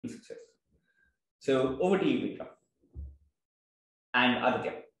success. So over to you, Vikram. And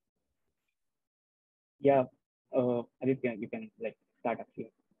Aditya. Yeah, Aditya, you can start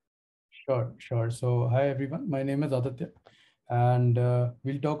actually. Sure. So hi everyone, my name is Aditya, and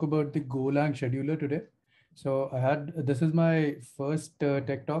we'll talk about the Golang scheduler today. So this is my first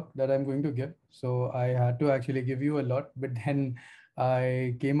tech talk that I'm going to give. So I had to actually give you a lot, but then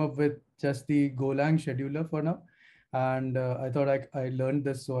I came up with just the Golang scheduler for now. And I thought I learned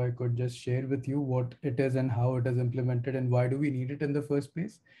this so I could just share with you what it is and how it is implemented and why do we need it in the first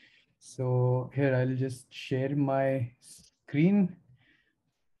place. So here I'll just share my screen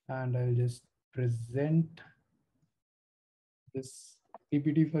and I'll just present this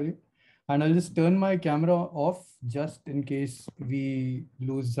PPT for you. And I'll just turn my camera off just in case we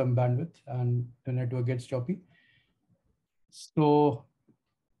lose some bandwidth and the network gets choppy. So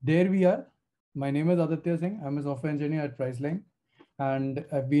there we are. My name is Aditya Singh. I'm a software engineer at Priceline. And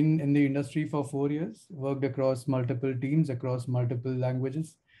I've been in the industry for 4 years, worked across multiple teams, across multiple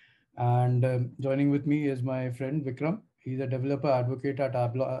languages. And joining with me is my friend Vikram. He's a developer advocate at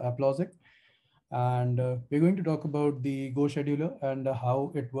Applozic. And we're going to talk about the Go scheduler and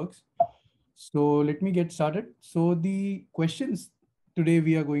how it works. So let me get started. So the questions today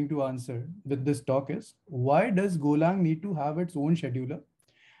we are going to answer with this talk is, why does Golang need to have its own scheduler?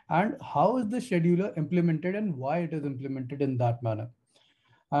 And how is the scheduler implemented and why it is implemented in that manner?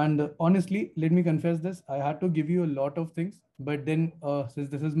 And honestly, let me confess this, I had to give you a lot of things, but then since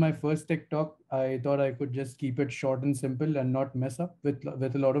this is my first tech talk, I thought I could just keep it short and simple and not mess up with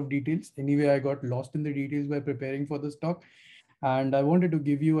a lot of details. Anyway, I got lost in the details by preparing for this talk and I wanted to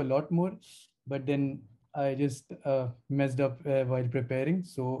give you a lot more, but then I just messed up while preparing.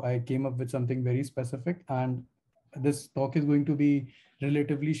 So I came up with something very specific and this talk is going to be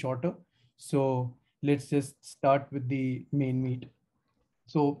relatively shorter. So let's just start with the main meat.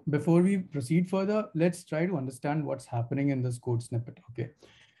 So before we proceed further, let's try to understand what's happening in this code snippet. Okay.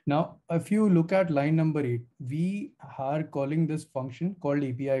 Now, if you look at line number 8, we are calling this function called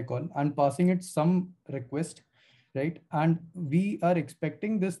API call and passing it some request, right? And we are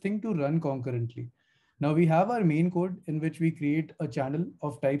expecting this thing to run concurrently. Now we have our main code in which we create a channel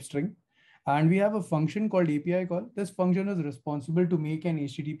of type string and we have a function called API call. This function is responsible to make an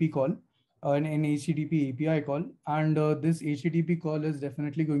HTTP call, an HTTP API call. And this HTTP call is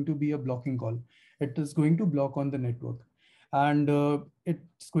definitely going to be a blocking call. It is going to block on the network. And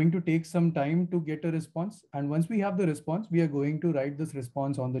it's going to take some time to get a response. And once we have the response, we are going to write this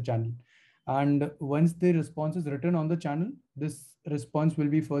response on the channel. And once the response is written on the channel, this response will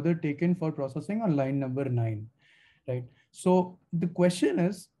be further taken for processing on line number 9, right? So the question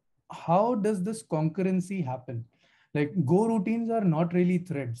is, how does this concurrency happen? Like Go routines are not really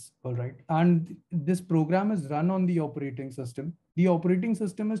threads, all right? And this program is run on the operating system. The operating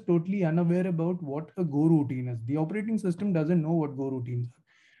system is totally unaware about what a Go routine is. The operating system doesn't know what Go routines are.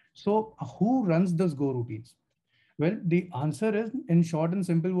 So who runs this Go routines? Well, the answer is, in short and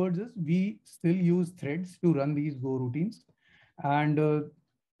simple words, is we still use threads to run these Go routines. And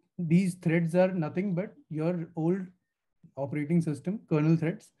these threads are nothing but your old operating system kernel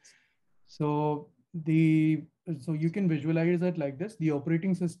threads. So you can visualize it like this. The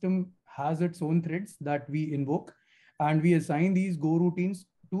operating system has its own threads that we invoke and we assign these Go routines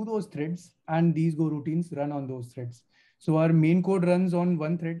to those threads and these Go routines run on those threads. So our main code runs on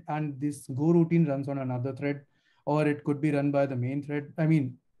one thread and this Go routine runs on another thread, or it could be run by the main thread. I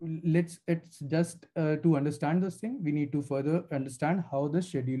mean, it's just to understand this thing, we need to further understand how the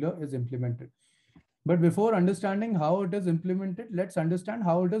scheduler is implemented. But before understanding how it is implemented, let's understand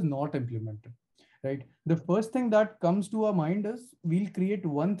how it is not implemented, right? The first thing that comes to our mind is we'll create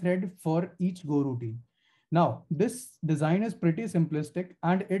one thread for each Go routine. Now, this design is pretty simplistic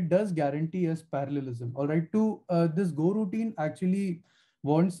and it does guarantee us parallelism. All right, this Go routine actually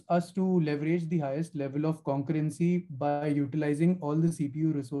wants us to leverage the highest level of concurrency by utilizing all the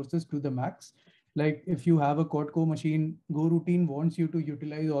CPU resources to the max. Like if you have a quad core machine, Go routine wants you to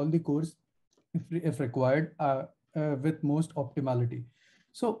utilize all the cores if required with most optimality.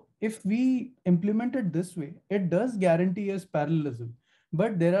 So if we implement it this way, it does guarantee us parallelism,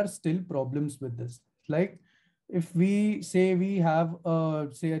 but there are still problems with this. Like if we say we have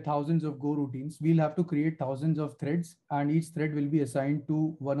say thousands of Go routines, we'll have to create thousands of threads and each thread will be assigned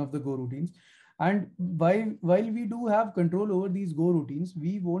to one of the Go routines. And while we do have control over these Go routines,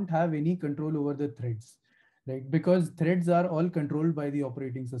 we won't have any control over the threads, right? Because threads are all controlled by the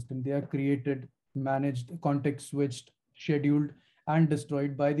operating system. They are created, managed, context switched, scheduled, and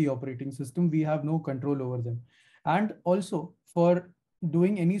destroyed by the operating system. We have no control over them. And also for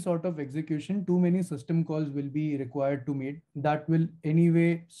doing any sort of execution, too many system calls will be required to made. That will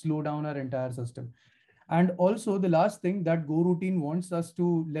anyway slow down our entire system. And also the last thing that Goroutine wants us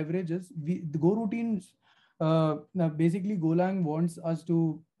to leverage is the Goroutines. Now basically, Golang wants us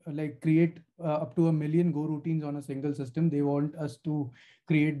to like create up to 1 million Goroutines on a single system. They want us to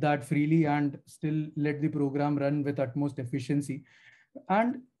create that freely and still let the program run with utmost efficiency.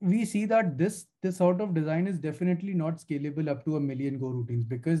 And we see that this sort of design is definitely not scalable up to 1 million Goroutines,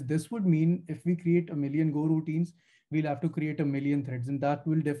 because this would mean if we create 1 million Goroutines, we'll have to create 1 million threads, and that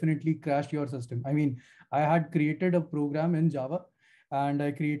will definitely crash your system. I mean, I had created a program in Java and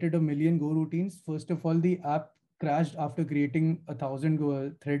I created 1 million Goroutines. First of all, the app crashed after creating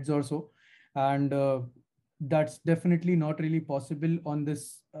 1,000 threads or so. And that's definitely not really possible on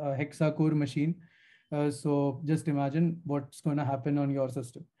this hexa-core machine. So just imagine what's going to happen on your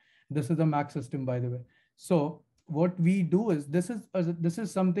system. This is a Mac system, by the way. So what we do is this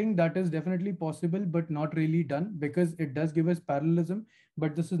is something that is definitely possible, but not really done, because it does give us parallelism,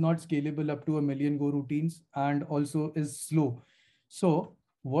 but this is not scalable up to 1 million Goroutines and also is slow. So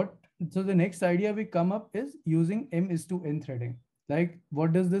so the next idea we come up is using M:(n) threading. Like,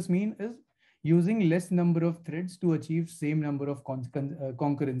 what does this mean is using less number of threads to achieve same number of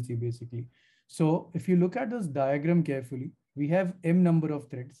concurrency, basically. So if you look at this diagram carefully, we have M number of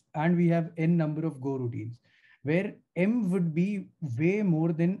threads and we have N number of Goroutines, where M would be way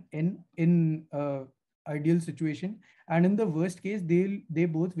more than N in ideal situation. And in the worst case, they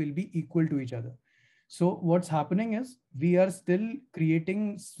both will be equal to each other. So what's happening is we are still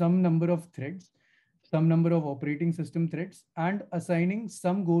creating some number of threads, some number of operating system threads, and assigning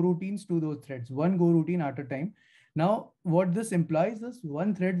some Goroutines to those threads, one Goroutine at a time. Now, what this implies is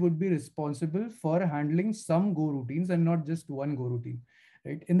one thread would be responsible for handling some Goroutines and not just one Goroutine.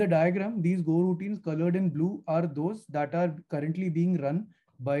 Right? In the diagram, these Goroutines colored in blue are those that are currently being run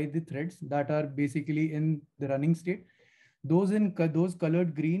by the threads that are basically in the running state. Those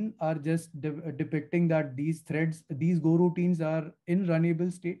colored green are just depicting that these Goroutines are in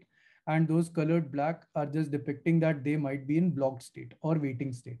runnable state, and those colored black are just depicting that they might be in blocked state or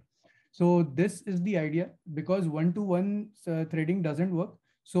waiting state. So this is the idea, because one-to-one threading doesn't work.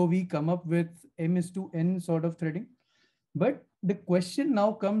 So we come up with M:(n) sort of threading. But the question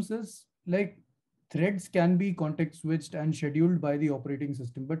now comes is, like, threads can be context switched and scheduled by the operating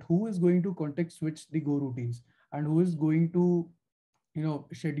system, but who is going to context switch the Goroutines, and who is going to,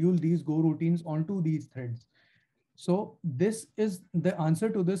 schedule these Goroutines onto these threads? So this is the answer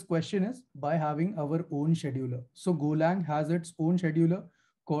to this question is by having our own scheduler. So Golang has its own scheduler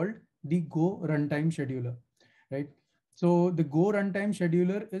called the Go runtime scheduler, right? So the Go runtime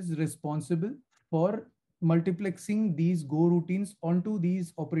scheduler is responsible for multiplexing these Goroutines onto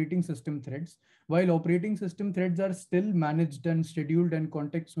these operating system threads, while operating system threads are still managed and scheduled and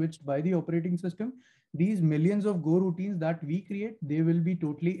context switched by the operating system. These millions of Goroutines that we create, they will be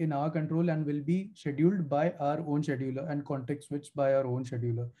totally in our control and will be scheduled by our own scheduler and context switched by our own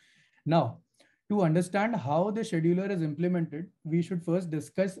scheduler. Now, to understand how the scheduler is implemented, we should first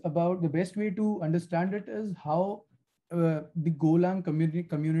discuss about the best way to understand it is how the Golang the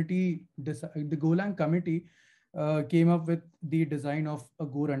Golang committee came up with the design of a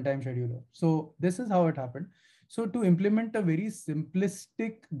Go runtime scheduler. So this is how it happened. So to implement a very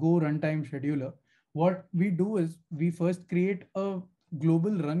simplistic Go runtime scheduler, what we do is we first create a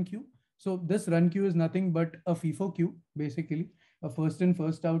global run queue. So this run queue is nothing but a FIFO queue, basically a first in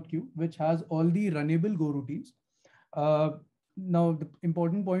first out queue, which has all the runnable Goroutines. Now, the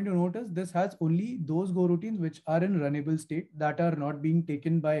important point to note is this has only those Goroutines which are in runnable state, that are not being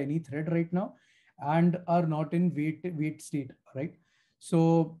taken by any thread right now and are not in wait state, right?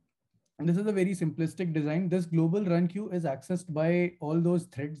 So this is a very simplistic design. This global run queue is accessed by all those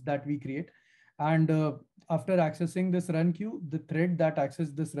threads that we create. And after accessing this run queue, the thread that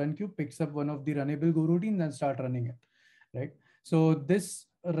accesses this run queue picks up one of the runnable Goroutines and start running it, right? So this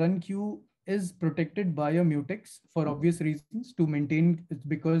run queue is protected by a mutex for obvious reasons to maintain,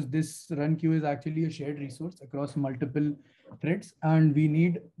 because this run queue is actually a shared resource across multiple threads, and we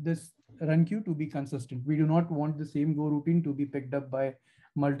need this run queue to be consistent. We do not want the same Goroutine to be picked up by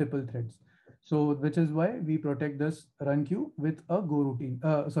multiple threads. So which is why we protect this run queue with a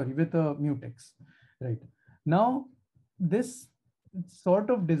with a mutex, right? Now, this sort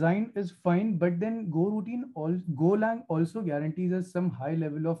of design is fine, but then Golang also guarantees us some high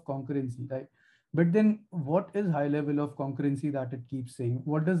level of concurrency, right? But then what is high level of concurrency that it keeps saying?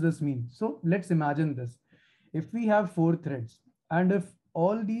 What does this mean? So let's imagine this. If we have 4 threads, and if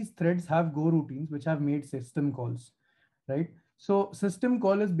all these threads have Goroutines which have made system calls, right? So system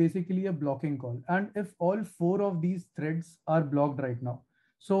call is basically a blocking call. And if all four of these threads are blocked right now,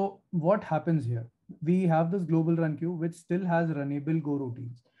 so what happens here? We have this global run queue, which still has runnable Go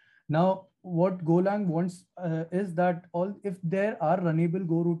routines. Now, what Golang wants is that all if there are runnable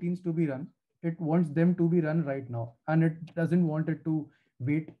Go routines to be run, it wants them to be run right now, and it doesn't want it to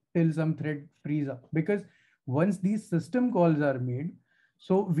wait till some thread frees up, because once these system calls are made,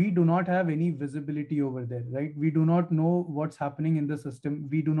 so we do not have any visibility over there, right? We do not know what's happening in the system.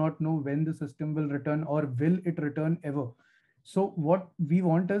 We do not know when the system will return or will it return ever. So what we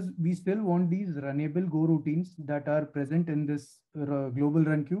want is we still want these runnable Go routines that are present in this global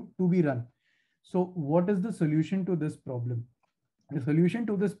run queue to be run. So what is the solution to this problem? The solution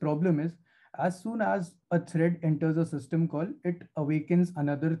to this problem is, as soon as a thread enters a system call, it awakens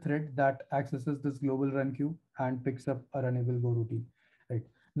another thread that accesses this global run queue and picks up a runnable Go routine. Right.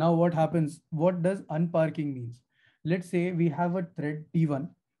 Now what happens? What does unparking means? Let's say we have a thread T1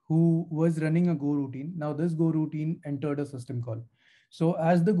 who was running a Go routine. Now this Go routine entered a system call. So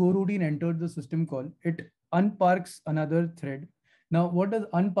as the Go routine entered the system call, it unparks another thread. Now, what does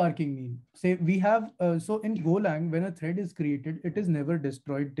unparking mean? Say we have, so in Golang, when a thread is created, it is never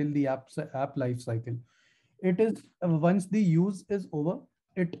destroyed till the app life cycle. It is once the use is over,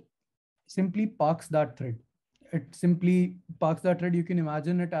 it simply parks that thread. It simply parks that thread. You can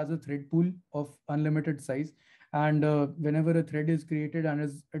imagine it as a thread pool of unlimited size. And whenever a thread is created and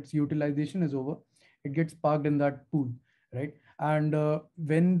its utilization is over, it gets parked in that pool, right? And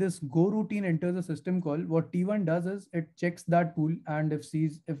when this Go routine enters a system call, what T1 does is it checks that pool, and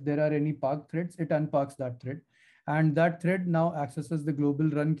if there are any parked threads, it unparks that thread. And that thread now accesses the global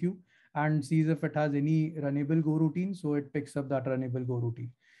run queue and sees if it has any runnable Go routine. So it picks up that runnable Go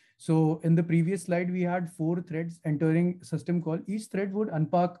routine. So in the previous slide, we had 4 threads entering system call. Each thread would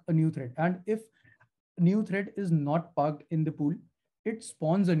unpark a new thread. And if new thread is not parked in the pool, it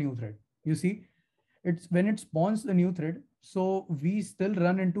spawns a new thread. You see, it's when it spawns a new thread. So we still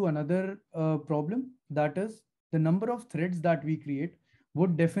run into another problem. That is, the number of threads that we create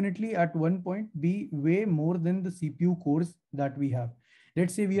would definitely at one point be way more than the CPU cores that we have.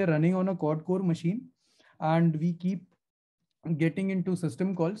 Let's say we are running on a quad core machine and we keep getting into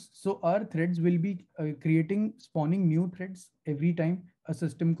system calls. So our threads will be spawning new threads every time a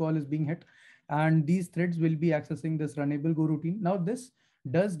system call is being hit. And these threads will be accessing this runnable Go routine. Now this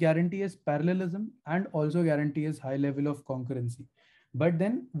does guarantee us parallelism and also guarantee us high level of concurrency. But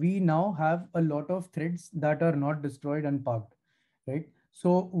then we now have a lot of threads that are not destroyed and parked, right?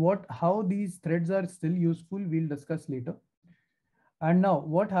 So how these threads are still useful, we'll discuss later. And now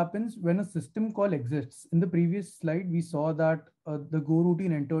what happens when a system call exists? In the previous slide, we saw that the Go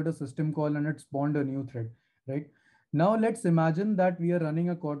routine entered a system call and it spawned a new thread, right? Now let's imagine that we are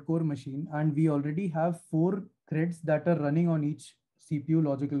running a quad core machine and we already have 4 threads that are running on each CPU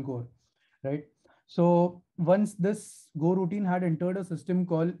logical core, right? So once this Go routine had entered a system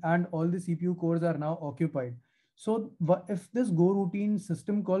call and all the CPU cores are now occupied. So if this Go routine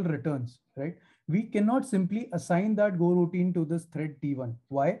system call returns, right, we cannot simply assign that Go routine to this thread T1.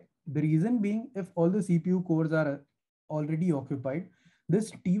 Why? The reason being, if all the CPU cores are already occupied,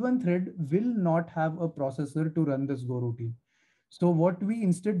 this T1 thread will not have a processor to run this Go routine. So what we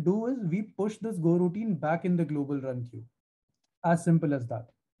instead do is we push this Go routine back in the global run queue. As simple as that.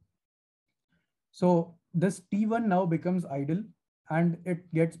 So this T1 now becomes idle and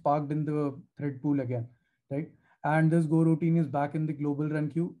it gets parked in the thread pool again, right? And this Go routine is back in the global run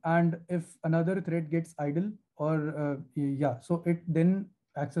queue. And if another thread gets idle so it then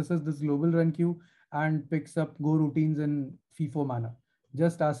accesses this global run queue and picks up Go routines in FIFO manner,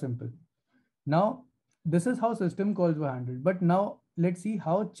 just as simple. Now, this is how system calls were handled. But now let's see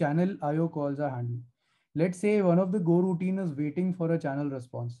how channel IO calls are handled. Let's say one of the Go routine is waiting for a channel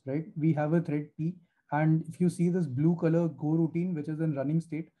response, right? We have a thread T, and if you see this blue color Go routine, which is in running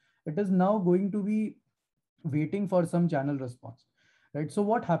state, it is now going to be waiting for some channel response, right? So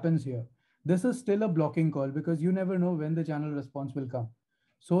what happens here? This is still a blocking call because you never know when the channel response will come.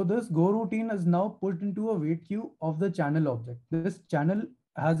 So this Go routine is now put into a wait queue of the channel object. This channel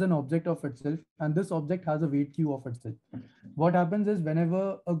has an object of itself, and this object has a wait queue of itself. What happens is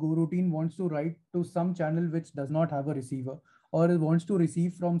whenever a Go routine wants to write to some channel which does not have a receiver, or it wants to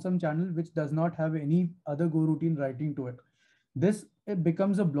receive from some channel which does not have any other Go routine writing to it, it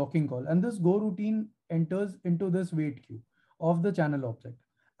becomes a blocking call, and this Go routine enters into this wait queue of the channel object.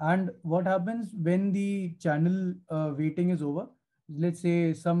 And what happens when the channel waiting is over? Let's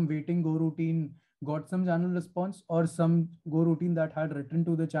say some waiting Go routine got some channel response, or some Go routine that had written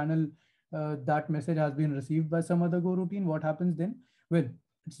to the channel, that message has been received by some other Go routine. What happens then? Well,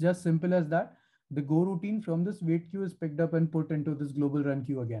 it's just simple as that. the go routine from this wait queue is picked up and put into this global run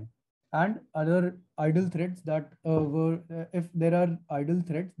queue again. And other idle threads that if there are idle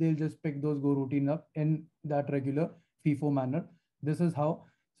threads, they'll just pick those go routine up in that regular FIFO manner. This is how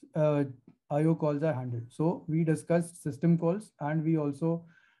IO calls are handled. So we discussed system calls, and we also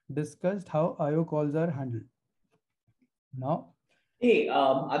discussed how IO calls are handled. Now, hey,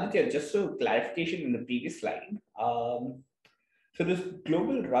 Aditya, just a clarification in the previous slide. So this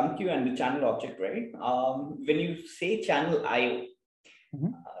global run queue and the channel object, right? When you say channel IO,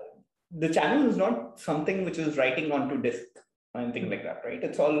 the channel is not something which is writing onto disk or anything like that, right?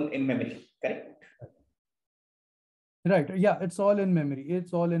 It's all in memory, correct? Right. Yeah, it's all in memory.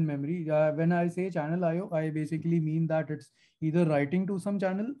 It's all in memory. When I say channel IO, I basically mean that it's either writing to some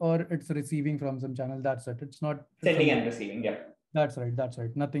channel or it's receiving from some channel. That's it. It's not sending and receiving. Yeah. That's right. That's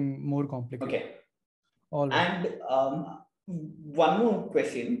right. Nothing more complicated. Okay. All right. And one more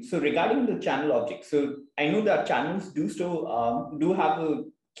question. So regarding the channel object, so I know that channels do have a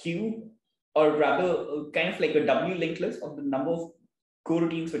queue, or rather kind of like a W linked list of the number of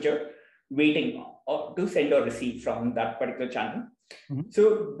coroutines which are waiting or to send or receive from that particular channel.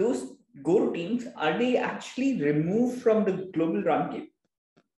 So those goroutines, are they actually removed from the global run queue?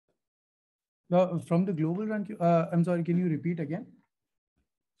 From the global run queue? I'm sorry, can you repeat again?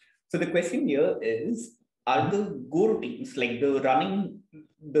 So the question here is, are the goroutines, like the running,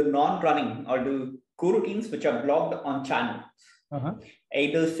 the non-running, or the goroutines which are blocked on channels,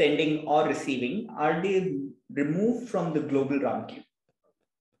 either sending or receiving, are they removed from the global run queue?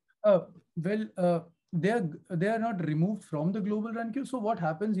 They are not removed from the global run queue. So what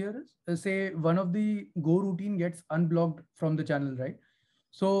happens here is, say one of the go routine gets unblocked from the channel, right?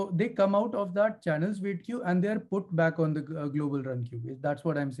 So they come out of that channel's wait queue and they are put back on the global run queue. That's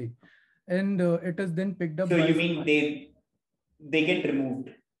what I'm saying. And it is then picked up. So you mean they get removed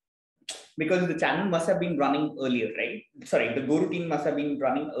because the channel must have been running earlier, right? Sorry, the go routine must have been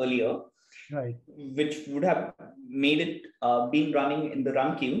running earlier, right? Which would have made it been running in the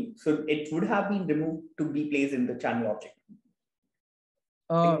run queue. So it would have been removed to be placed in the channel object.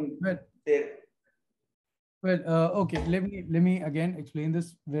 Okay. Let me again explain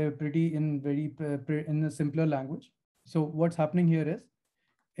this in a simpler language. So what's happening here is,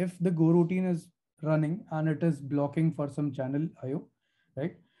 if the go routine is running and it is blocking for some channel IO,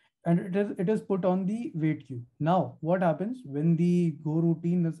 right? And it is put on the wait queue. Now, what happens when the go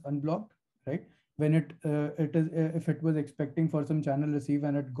routine is unblocked, right? When if it was expecting for some channel receive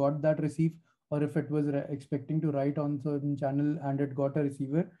and it got that receive, or if it was expecting to write on certain channel and it got a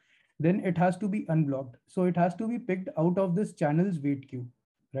receiver, then it has to be unblocked. So it has to be picked out of this channel's wait queue,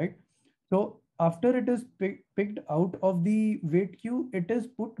 right? So after it is picked out of the wait queue, it is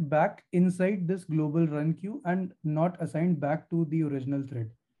put back inside this global run queue and not assigned back to the original thread.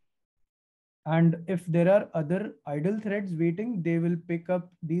 And if there are other idle threads waiting, they will pick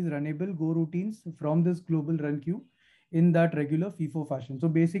up these runnable go routines from this global run queue in that regular FIFO fashion. So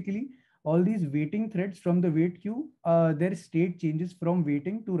basically, all these waiting threads from the wait queue, their state changes from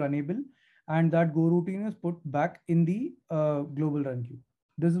waiting to runnable, and that go routine is put back in the global run queue.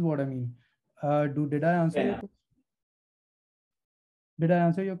 This is what I mean. Did I answer your question? Did I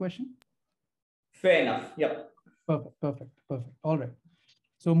answer your question? Fair enough. Yep. Perfect. All right.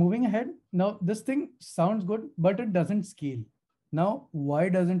 So moving ahead, now this thing sounds good, but it doesn't scale. Now, why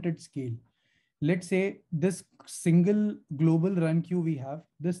doesn't it scale? Let's say this single global run queue we have,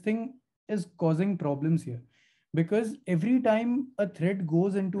 this thing is causing problems here, because every time a thread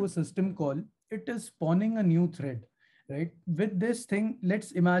goes into a system call, it is spawning a new thread, right? With this thing,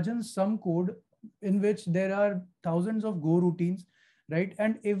 let's imagine some code in which there are thousands of go routines, right?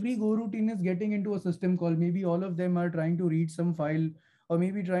 And every go routine is getting into a system call. Maybe all of them are trying to read some file, or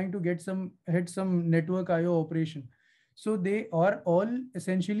maybe trying to hit some network IO operation. So they are all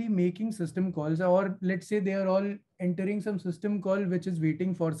essentially making system calls, or let's say they are all entering some system call which is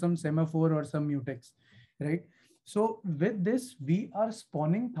waiting for some semaphore or some mutex, right? So with this, we are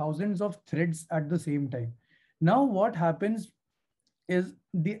spawning thousands of threads at the same time. Now what happens is,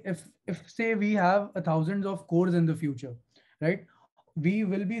 if say we have thousands of cores in the future, right? We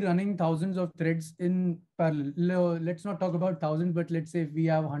will be running thousands of threads in parallel. Let's not talk about thousands, but let's say if we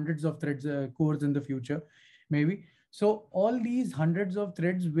have hundreds of threads, cores in the future, maybe. So all these hundreds of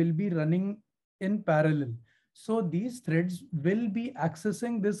threads will be running in parallel. So these threads will be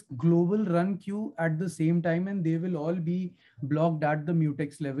accessing this global run queue at the same time, and they will all be blocked at the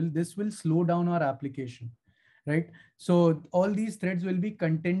mutex level. This will slow down our application, right? So all these threads will be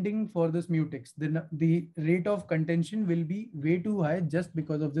contending for this mutex. The rate of contention will be way too high just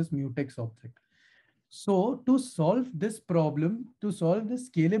because of this mutex object. So to solve this problem, to solve this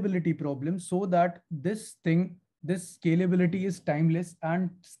scalability problem, so that this scalability is timeless and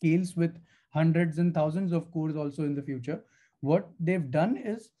scales with hundreds and thousands of cores also in the future, what they've done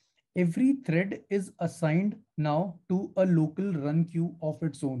is every thread is assigned now to a local run queue of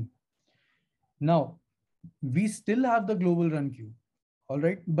its own. Now, we still have the global run queue, all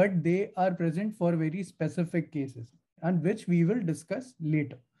right, but they are present for very specific cases and which we will discuss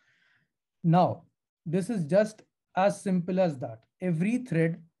later. Now, this is just as simple as that. Every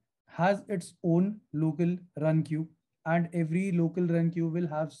thread has its own local run queue, and every local run queue will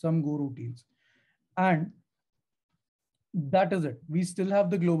have some go routines. And that is it. We still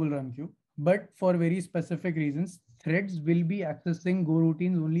have the global run queue, but for very specific reasons, threads will be accessing go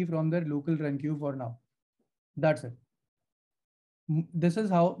routines only from their local run queue for now. That's it. This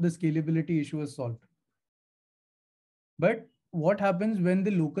is how the scalability issue is solved. But what happens when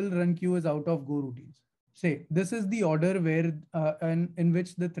the local run queue is out of go routines? Say, this is the order where and in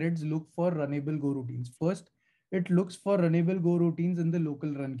which the threads look for runnable go routines. First, it looks for runnable go routines in the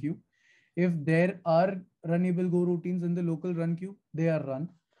local run queue. If there are runnable go routines in the local run queue, they are run.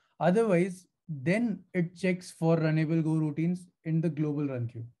 Otherwise, then it checks for runnable go routines in the global run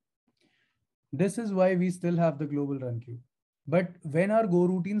queue. This is why we still have the global run queue. But when are go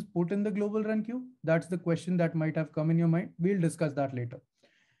routines put in the global run queue? That's the question that might have come in your mind. We'll discuss that later.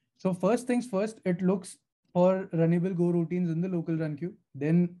 So first things first, it looks for runnable go routines in the local run queue.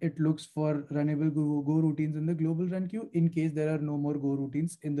 Then it looks for runnable go routines in the global run queue in case there are no more go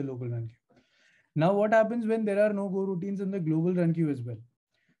routines in the local run queue. Now, what happens when there are no go routines in the global run queue as well?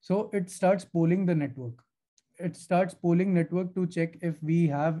 So it starts polling the network. It starts polling network to check if we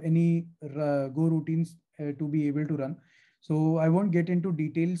have any go routines to be able to run. So I won't get into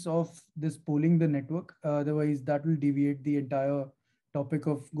details of this polling the network. Otherwise, that will deviate the entire topic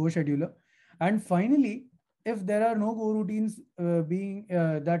of Go scheduler. And finally, if there are no go routines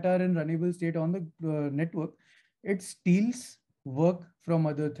that are in runnable state on the network, it steals work from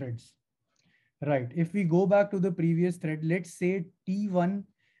other threads. Right. If we go back to the previous thread, let's say T1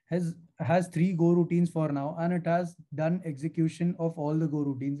 has 3 go routines for now, and it has done execution of all the go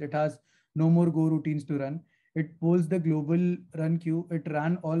routines. It has no more go routines to run. It pulls the global run queue. It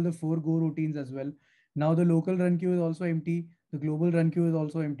ran all the 4 go routines as well. Now the local run queue is also empty. The global run queue is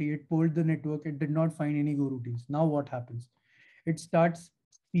also empty. It pulled the network. It did not find any go routines. Now what happens? It starts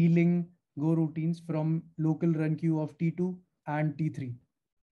stealing go routines from local run queue of T2 and T3.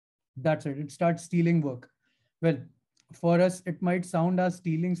 That's it. It starts stealing work. Well, for us, it might sound as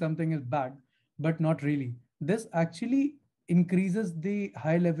stealing something is bad, but not really. This actually increases the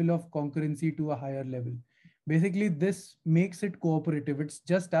high level of concurrency to a higher level. Basically, this makes it cooperative. It's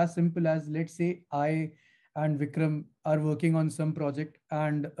just as simple as, let's say I and Vikram are working on some project,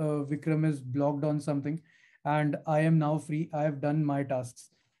 and Vikram is blocked on something, and I am now free. I have done my tasks.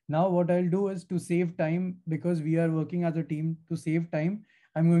 Now what I'll do is, to save time, because we are working as a team, to save time,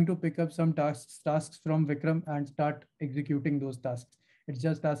 I'm going to pick up some tasks from Vikram and start executing those tasks. It's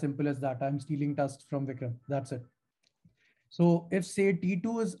just as simple as that. I'm stealing tasks from Vikram. That's it. So if say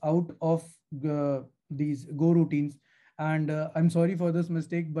T2 is out of these go routines, and I'm sorry for this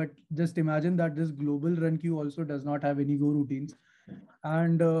mistake, but just imagine that this global run queue also does not have any go routines,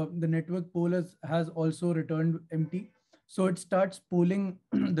 and the network poll has also returned empty. So it starts polling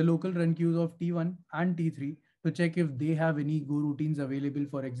the local run queues of T1 and T3 to check if they have any go routines available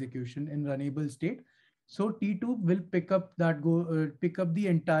for execution in runnable state. So T2 will pick up the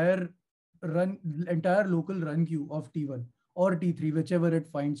entire local run queue of T1 or T3, whichever it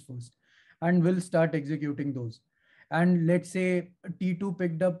finds first, and will start executing those. And let's say T2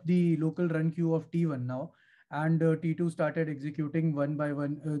 picked up the local run queue of T1 now, and T2 started executing one by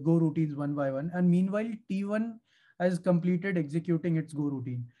one go routines one by one. And meanwhile, T1 has completed executing its go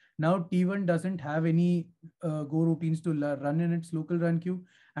routine. Now T1 doesn't have any go routines to run in its local run queue.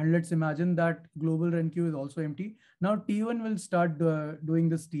 And let's imagine that global run queue is also empty. Now T1 will start doing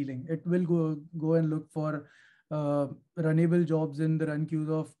the stealing. It will go and look for runnable jobs in the run queues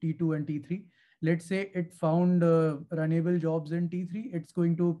of T2 and T3. Let's say it found runnable jobs in T3, it's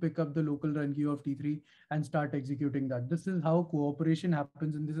going to pick up the local run queue of T3 and start executing that. This is how cooperation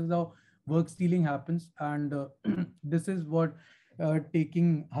happens, and this is how work stealing happens. And this is what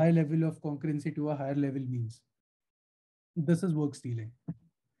taking high level of concurrency to a higher level means. This is work stealing.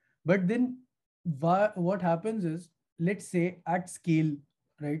 But then what happens is, let's say at scale,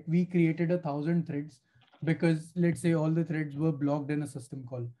 right, we created 1,000 threads because let's say all the threads were blocked in a system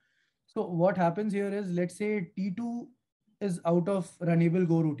call. So what happens here is, let's say T2 is out of runnable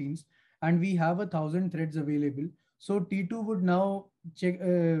go routines and we have 1,000 threads available. So T2 would now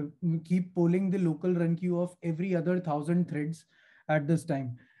keep polling the local run queue of every other 1,000 threads at this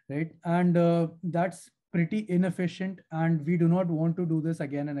time, right? And that's pretty inefficient, and we do not want to do this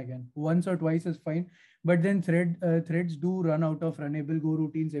again and again. Once or twice is fine, but then threads do run out of runnable go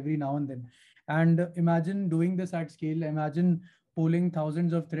routines every now and then. And imagine doing this at scale. Imagine polling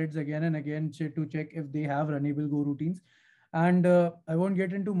thousands of threads again and again to check if they have runnable go routines. And I won't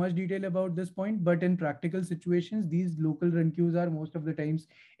get into much detail about this point, but in practical situations, these local run queues are most of the times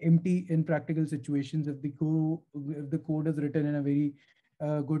empty in practical situations if the code is written in a very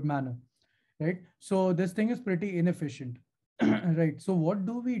good manner, right? So this thing is pretty inefficient, right? So what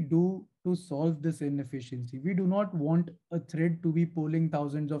do we do to solve this inefficiency? We do not want a thread to be polling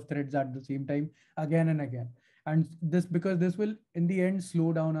thousands of threads at the same time again and again. And this, because this will in the end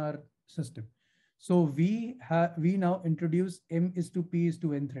slow down our system. So we now introduce M is to P is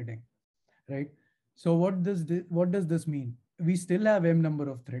to N threading, right? So what does this mean? We still have M number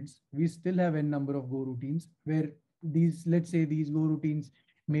of threads. We still have N number of go routines where these, let's say these go routines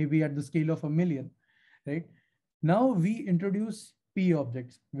may be at the scale of 1,000,000, right? Now we introduce P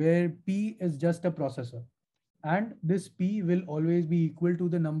objects where P is just a processor, and this P will always be equal to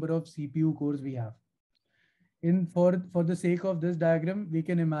the number of CPU cores we have. For the sake of this diagram, we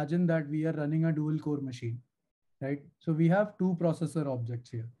can imagine that we are running a dual core machine, right? So we have two processor objects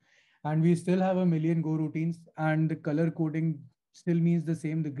here, and we still have 1,000,000 go routines, and the color coding still means the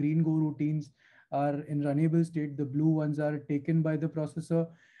same. The green go routines are in runnable state, the blue ones are taken by the processor,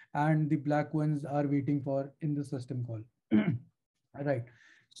 and the black ones are waiting for in the system call. Right.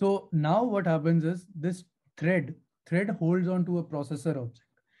 So now what happens is this thread holds on to a processor object,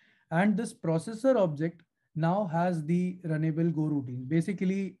 and this processor object now has the runnable go routine.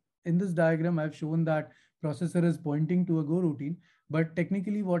 Basically, in this diagram, I've shown that processor is pointing to a go routine, but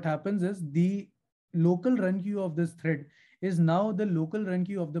technically what happens is the local run queue of this thread is now the local run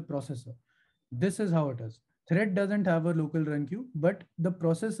queue of the processor. This is how it is. Thread doesn't have a local run queue, but the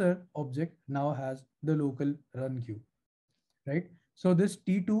processor object now has the local run queue, right? So this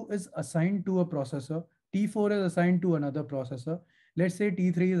T2 is assigned to a processor. T4 is assigned to another processor. Let's say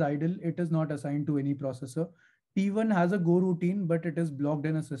T3 is idle. It is not assigned to any processor. T1 has a go routine, but it is blocked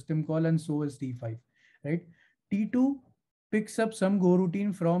in a system call, and so is T5, right? T2 picks up some go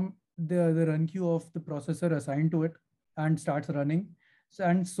routine from the run queue of the processor assigned to it and starts running.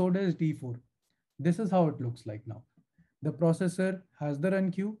 And so does T4. This is how it looks like now. The processor has the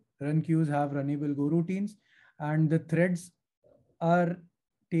run queue. Run queues have runnable go routines, and the threads are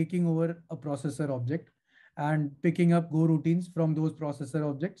taking over a processor object and picking up go routines from those processor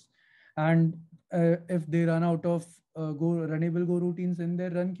objects. And if they run out of runnable go routines in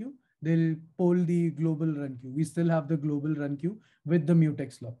their run queue, they'll poll the global run queue. We still have the global run queue with the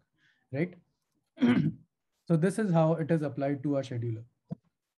mutex lock, right? So this is how it is applied to our scheduler.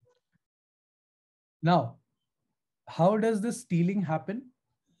 Now, how does this stealing happen?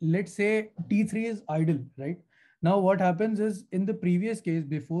 Let's say T3 is idle, right? Now what happens is, in the previous case,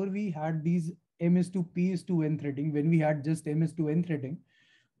 before we had these M is to P is to N threading, when we had just M is to N threading,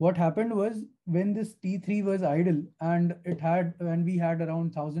 what happened was when this T3 was idle and when we had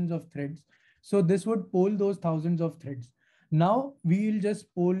around thousands of threads, so this would poll those thousands of threads. Now we will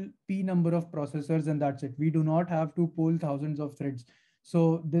just poll P number of processors and that's it. We do not have to poll thousands of threads.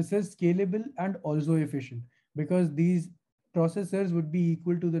 So this is scalable and also efficient because these processors would be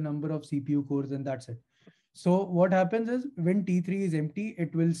equal to the number of CPU cores and that's it. So what happens is when T3 is empty,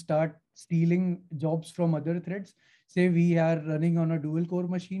 it will start stealing jobs from other threads. Say we are running on a dual core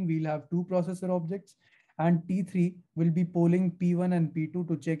machine, we'll have two processor objects and T3 will be polling P1 and P2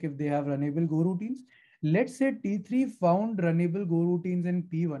 to check if they have runnable go routines. Let's say T3 found runnable go routines in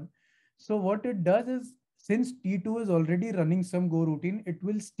P1. So what it does is, since T2 is already running some go routine, it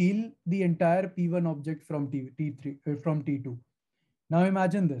will steal the entire P1 object from T3 from T2. Now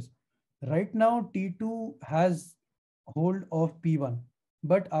imagine this. Right now, T2 has hold of P1,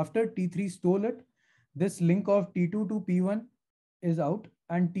 but after T3 stole it, this link of T2 to P1 is out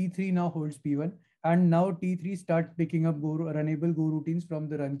and T3 now holds P1. And now T3 starts picking up runnable go routines from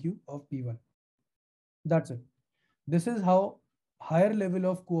the run queue of P1. That's it. This is how higher level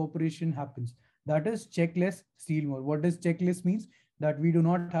of cooperation happens. That is checkless steal more. What does checklist means? That we do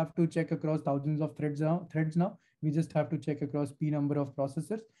not have to check across thousands of threads now. We just have to check across P number of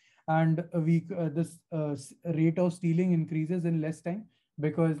processors. And this rate of stealing increases in less time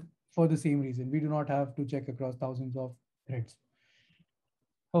because for the same reason, we do not have to check across thousands of threads.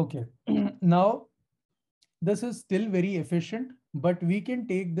 Okay, now this is still very efficient, but we can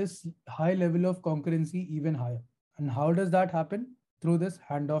take this high level of concurrency even higher. And how does that happen? Through this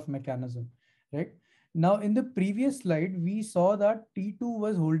handoff mechanism, right? Now, in the previous slide, we saw that T2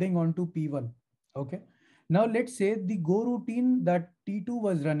 was holding on to P1. Okay. Now, let's say the go routine that T2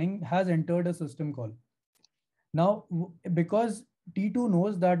 was running has entered a system call. Now, because T2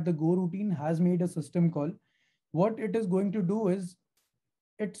 knows that the go routine has made a system call, what it is going to do is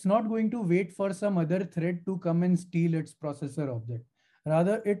it's not going to wait for some other thread to come and steal its processor object.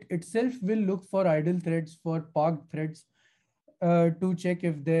 Rather, it itself will look for idle threads, for parked threads, to check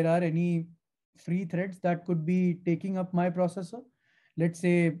if there are any free threads that could be taking up my processor. Let's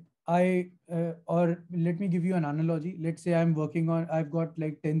say or let me give you an analogy. Let's say I've got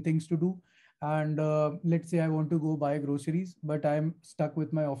like 10 things to do. And let's say I want to go buy groceries, but I'm stuck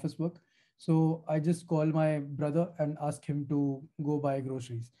with my office work. So I just call my brother and ask him to go buy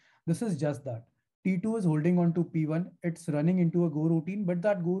groceries. This is just that. T2 is holding on to P1. It's running into a go routine, but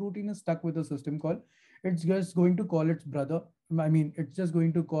that go routine is stuck with a system call. It's just going to call its brother. I mean, it's just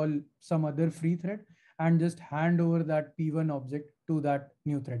going to call some other free thread and just hand over that P1 object to that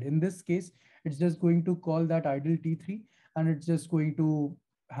new thread. In this case, it's just going to call that idle T3, and it's just going to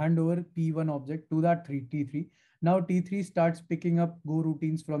hand over P1 object to that T3. Now T3 starts picking up go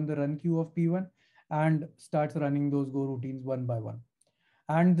routines from the run queue of P1 and starts running those go routines one by one.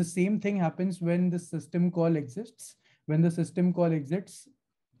 And the same thing happens when the system call exists. When the system call exists,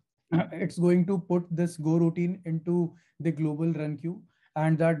 it's going to put this go routine into the global run queue,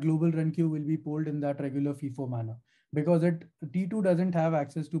 and that global run queue will be pulled in that regular FIFO manner, because T2 doesn't have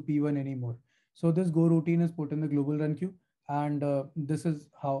access to P1 anymore. So this go routine is put in the global run queue, and this is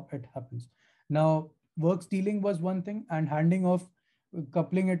how it happens. Now, work stealing was one thing, and handing off,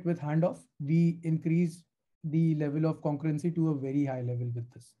 coupling it with handoff, we increase the level of concurrency to a very high level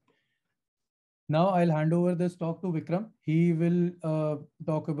with this. Now I'll hand over this talk to Vikram. He will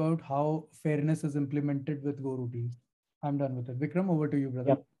talk about how fairness is implemented with Go routines. I'm done with it. Vikram, over to you,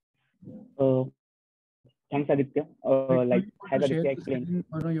 brother. Thanks, Aditya. Like, has Aditya explained?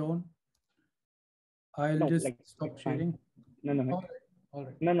 On your own? I'll just stop sharing. No, all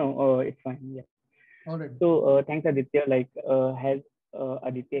right. No, it's fine. Yeah. All right. So thanks, Aditya. Like, has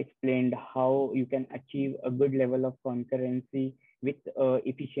Aditya explained how you can achieve a good level of concurrency with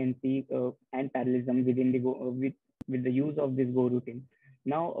efficiency and parallelism within the with the use of this Go routine.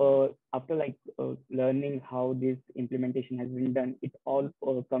 Now, after learning how this implementation has been done, it all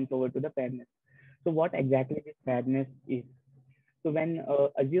comes over to the fairness. So what exactly this fairness is? So when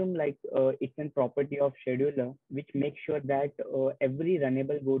assume it's a property of scheduler, which makes sure that every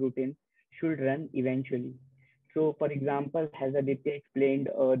runnable Go routine should run eventually. So for example, as Aditya explained,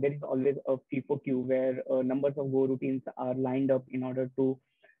 there is always a FIFO queue where numbers of Go routines are lined up in order to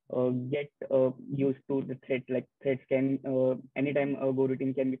get used to the thread. Like threads can, anytime a Go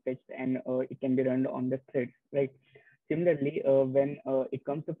routine can be fetched and it can be run on the threads, right? Similarly, when it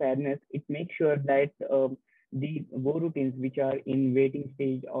comes to fairness, it makes sure that the Go routines which are in waiting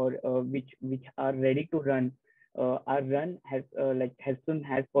stage or which are ready to run are run as soon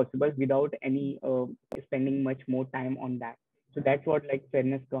as possible without any spending much more time on that. So that's what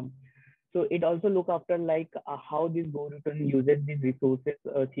fairness comes. So it also look after how this Go routine uses these resources,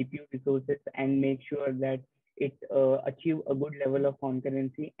 CPU resources, and make sure that it achieve a good level of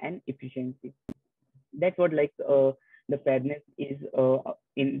concurrency and efficiency. That's what the fairness is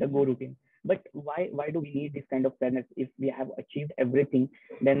in the Go routine. But why do we need this kind of fairness if we have achieved everything?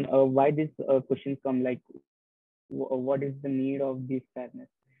 Then why these questions come, what is the need of this fairness?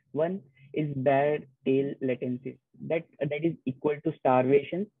 One is bad tail latency. That is equal to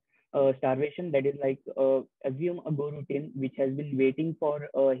starvation. Starvation, that is assume a Go routine which has been waiting for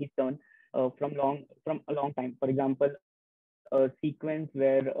his turn from a long time. For example, a sequence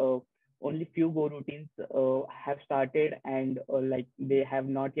where only few Go routines have started and they have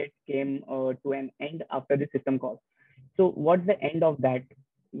not yet came to an end after the system call. So what's the end of that?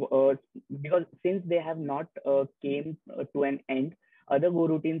 Because since they have not came to an end, other Go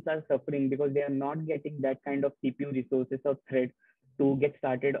routines are suffering because they are not getting that kind of CPU resources or thread to get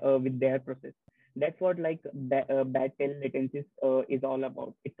started with their process. That's what bad tail latencies is all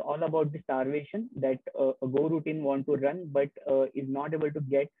about. It's all about the starvation that a Go routine want to run but is not able to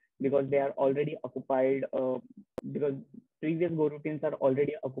get because they are already occupied, because previous Go routines are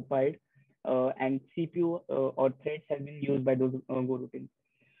already occupied and CPU or threads have been used by those Go routines.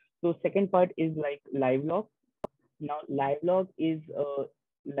 So second part is live log. Now live log is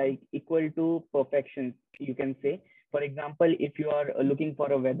equal to perfection, you can say. For example, if you are looking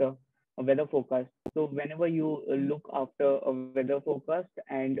for a weather forecast, so whenever you look after a weather forecast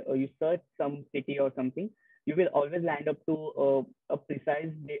and you search some city or something, you will always land up to a precise,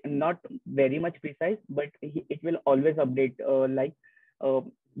 not very much precise, but it will always update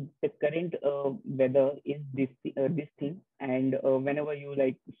the current weather is this thing, and whenever you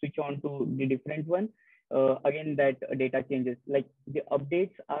like switch on to the different one, again that data changes. Like the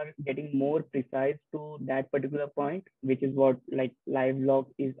updates are getting more precise to that particular point, which is what like live log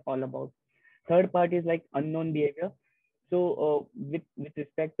is all about. Third part is like unknown behavior. So with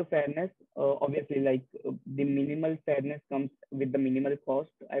respect to fairness, obviously like the minimal fairness comes with the minimal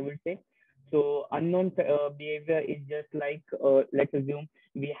cost, I would say. So unknown behavior is just like, let's assume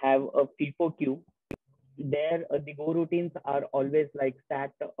we have a FIFO queue. There the go routines are always like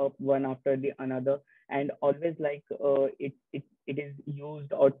stacked up one after the another, and always like it is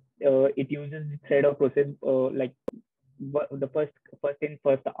used, or it uses the thread of process, like the first in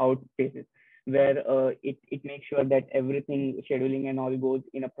first out basis, where it makes sure that everything scheduling and all goes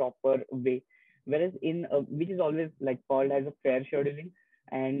in a proper way, whereas in which is always like called as a fair scheduling.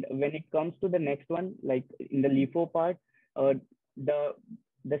 And when it comes to the next one, like in the LIFO part, uh, the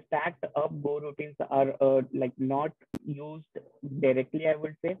the stacked up go routines are like not used directly, I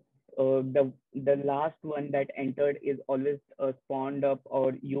would say. The last one that entered is always spawned up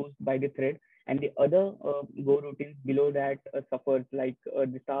or used by the thread, and the other go routines below that suffers like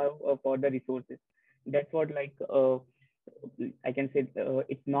the starve for the resources. That's what like I can say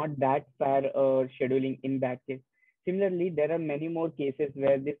it's not that fair scheduling in that case. Similarly, there are many more cases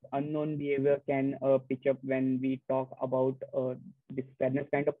where this unknown behavior can pitch up when we talk about this fairness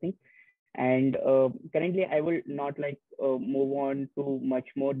kind of thing. And currently, I will not like move on to much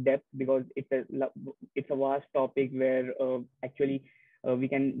more depth, because it's a vast topic where actually we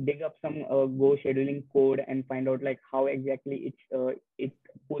can dig up some Go scheduling code and find out like how exactly it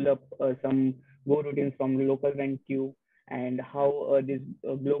pull up some Go routines from local run queue, and how this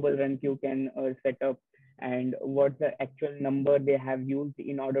global run queue can set up, and what the actual number they have used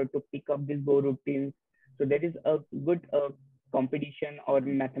in order to pick up these Go routines. So there is a good competition or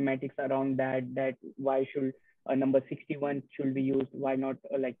mathematics around that why should a number 61 should be used, why not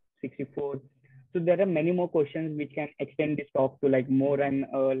like 64. So there are many more questions which can extend this talk to like more than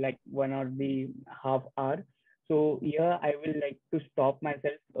like 1 or the half hour. So here I will like to stop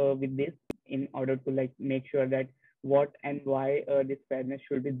myself with this, in order to like make sure that what and why this fairness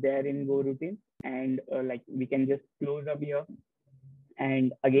should be there in Go routine. And like we can just close up here,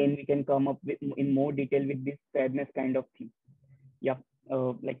 and again we can come up with in more detail with this fairness kind of thing. Yeah.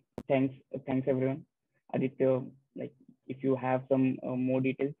 Like thanks everyone. Aditya, like if you have some more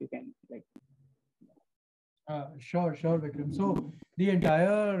details, you can like. Sure, Vikram. So the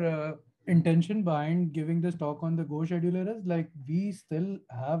entire intention behind giving this talk on the Go scheduler is like we still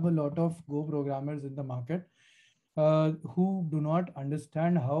have a lot of Go programmers in the market who do not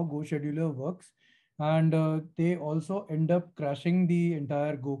understand how Go scheduler works, and they also end up crashing the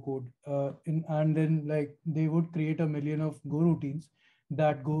entire Go code. And then like they would create a million of Go routines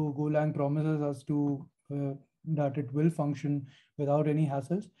that Golang promises us to that it will function without any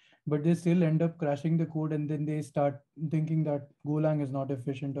hassles, but they still end up crashing the code, and then they start thinking that Golang is not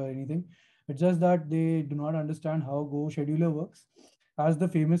efficient or anything. It's just that they do not understand how Go scheduler works. As the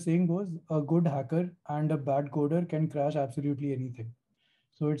famous saying goes, a good hacker and a bad coder can crash absolutely anything.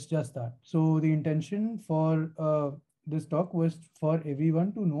 So it's just that. So the intention for this talk was for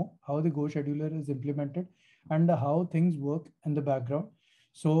everyone to know how the Go scheduler is implemented and how things work in the background.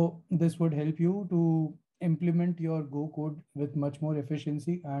 So this would help you to implement your Go code with much more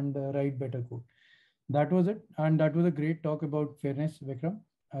efficiency and write better code. That was it. And that was a great talk about fairness, Vikram.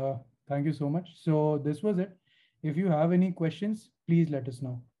 Uh, thank you so much. So this was it. If you have any questions, please let us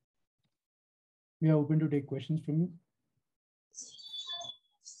know. We are open to take questions from you.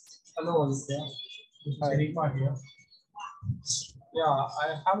 Hello, Aditya. This is Hi. Sharima here. Yeah,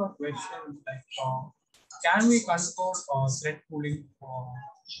 I have a question. Like, can we control thread pooling?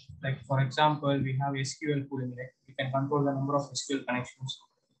 Like, for example, we have SQL pooling. Like, we can control the number of SQL connections.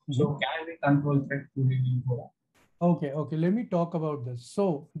 So, can we control thread pooling in Go? Okay. Let me talk about this.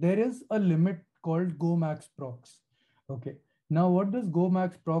 So there is a limit called Go max procs. Okay. Now, what does Go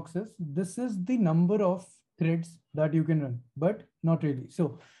max procs is? This is the number of threads that you can run, but not really.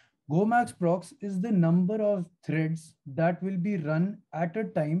 So Go max procs is the number of threads that will be run at a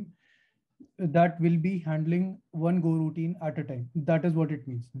time, that will be handling one Go routine at a time. That is what it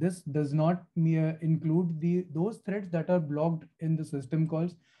means. This does not include those threads that are blocked in the system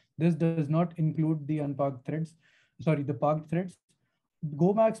calls. This does not include the unparked threads. Sorry, the parked threads.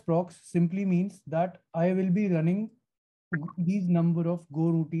 Go max procs simply means that I will be running these number of Go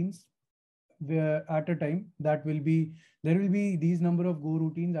routines where at a time. That will be, there will be these number of Go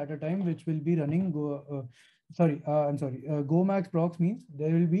routines at a time which will be running I'm sorry, Go max procs means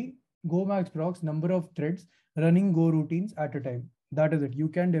there will be Go max procs number of threads running Go routines at a time. That is it. You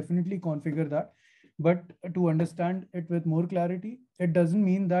can definitely configure that. But to understand it with more clarity, it doesn't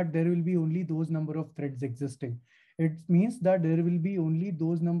mean that there will be only those number of threads existing. It means that there will be only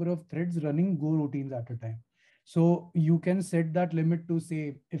those number of threads running Go routines at a time. So you can set that limit to,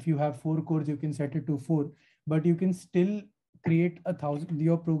 say, if you have 4 cores, you can set it to 4, but you can still create 1,000.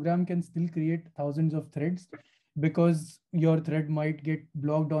 Your program can still create thousands of threads, because your thread might get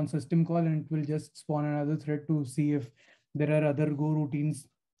blocked on system call and it will just spawn another thread to see if there are other Go routines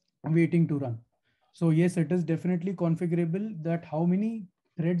waiting to run. So yes, it is definitely configurable that how many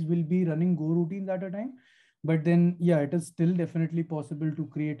threads will be running Go routines at a time. But then, yeah, it is still definitely possible to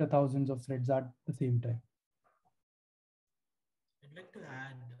create thousands of threads at the same time. I'd like to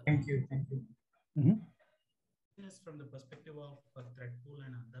add. Thank you. Thank you. From the perspective of thread pool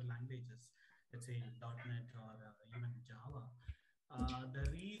and other languages, let's say .NET or even Java. The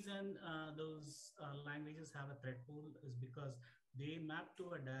reason those languages have a thread pool is because they map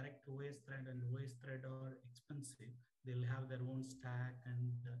to a direct OS thread, and OS thread are expensive. They'll have their own stack,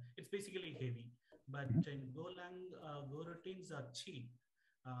 and it's basically heavy. But in Golang, Go routines are cheap.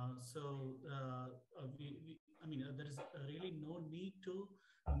 There is really no need to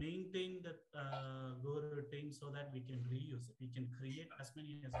maintain the Go routine so that we can reuse it. We can create as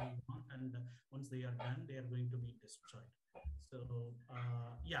many as we want, and once they are done, they are going to be destroyed. So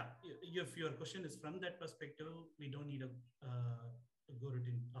yeah, if your question is from that perspective, we don't need a Go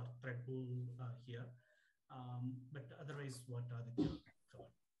routine or thread pool here. But otherwise, what Aditya covered.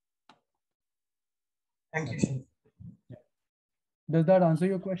 Thank you. Yeah. Does that answer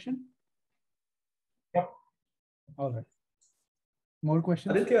your question? Yep. All right. More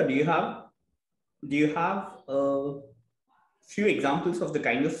questions? Aditya, do you have a few examples of the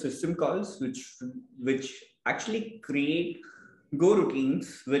kind of system calls which actually create Go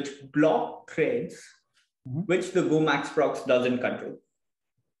routines which block threads, which the Go Max procs doesn't control?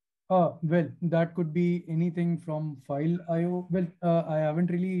 Well, that could be anything from file IO. Well, I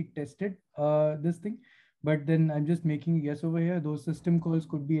haven't really tested this thing, but then I'm just making a guess over here. Those system calls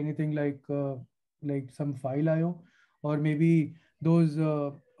could be anything like some file IO, or maybe those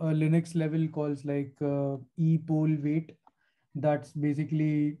Linux level calls like epoll wait. That's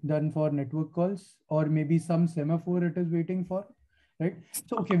basically done for network calls, or maybe some semaphore it is waiting for, right?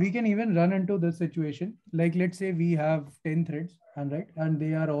 So, okay, we can even run into this situation. Like, let's say we have 10 threads, and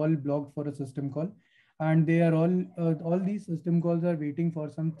they are all blocked for a system call, and they are all these system calls are waiting for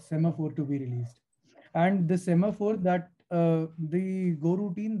some semaphore to be released. And the semaphore that the Go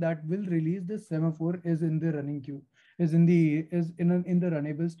routine that will release this semaphore is in the running queue, is in the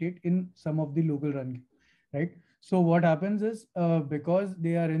runnable state in some of the local run queue, right? So what happens is, because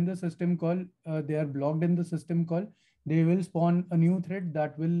they are in the system call, they are blocked in the system call, they will spawn a new thread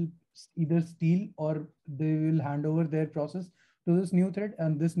that will either steal or they will hand over their process to this new thread,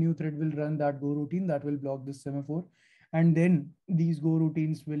 and this new thread will run that Go routine that will block this semaphore. And then these Go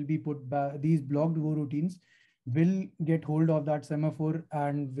routines will be put back, these blocked Go routines will get hold of that semaphore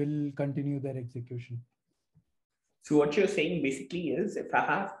and will continue their execution. So what you're saying basically is, if I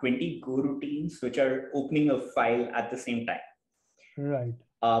have 20 Go routines which are opening a file at the same time, right?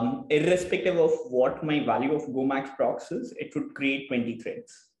 Irrespective of what my value of Go Max procs is, it would create 20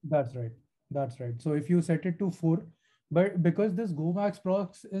 threads. That's right. That's right. So if you set it to 4, but because this Go Max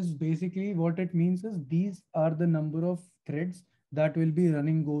procs is basically what it means is these are the number of threads that will be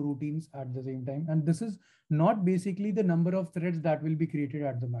running Go routines at the same time. And this is not basically the number of threads that will be created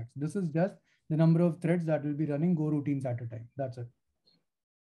at the max. This is just the number of threads that will be running Go routines at a time. That's it.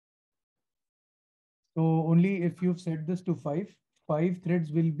 So only if you've set this to 5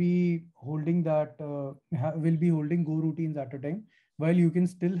 threads will be holding that, will be holding Go routines at a time, while you can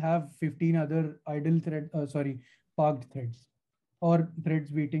still have 15 other idle parked threads or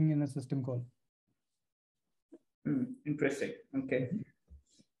threads waiting in a system call. Interesting. Okay.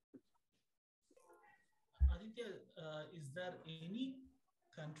 Aditya, is there any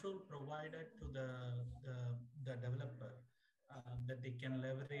control provided to the developer that they can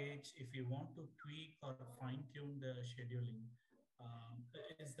leverage if you want to tweak or fine tune the scheduling?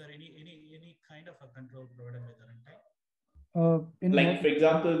 Is there any kind of a control provided by the runtime? Like, for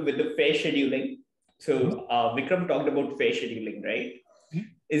example, with the fair scheduling. So Vikram talked about fair scheduling, right?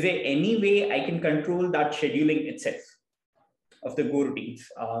 Is there any way I can control that scheduling itself of the Go routines?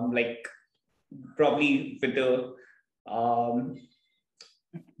 Like probably with the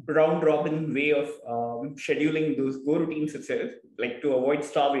round robin way of scheduling those Go routines itself, like to avoid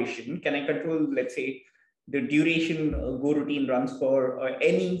starvation, can I control, let's say, the duration Go routine runs for, or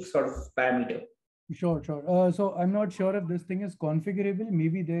any sort of parameter? Sure. So I'm not sure if this thing is configurable.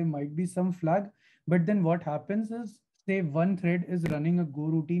 Maybe there might be some flag, but then what happens is, say one thread is running a go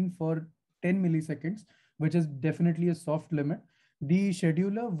routine for 10 milliseconds, which is definitely a soft limit, the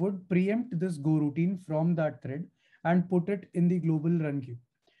scheduler would preempt this go routine from that thread and put it in the global run queue,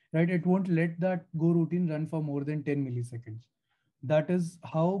 right? It won't let that go routine run for more than 10 milliseconds. That is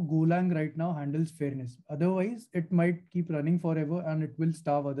how Golang right now handles fairness. Otherwise, it might keep running forever and it will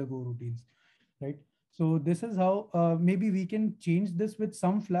starve other Go routines, right? So this is how maybe we can change this with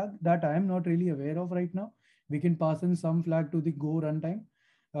some flag that I am not really aware of right now. We can pass in some flag to the Go runtime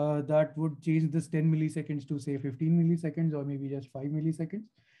that would change this 10 milliseconds to say 15 milliseconds or maybe just 5 milliseconds.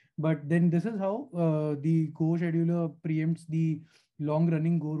 But then this is how the Go scheduler preempts the long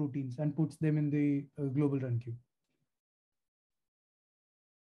running Go routines and puts them in the global run queue.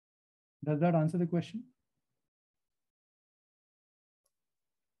 Does that answer the question?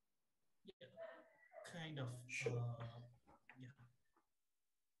 Yeah, kind of. Yeah.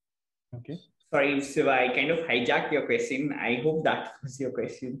 Okay. Sorry, Siva, I kind of hijacked your question. I hope that was your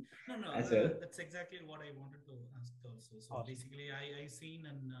question No, as well. that's exactly what I wanted to ask also. So Awesome. basically, I seen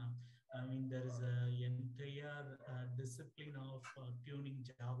and I mean there is a entire discipline of tuning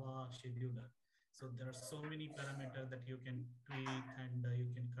Java scheduler. So there are so many parameters that you can tweak and you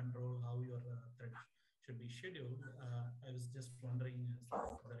can control how your thread should be scheduled. I was just wondering,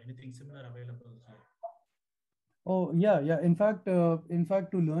 is there anything similar available here? Oh yeah, yeah. In fact,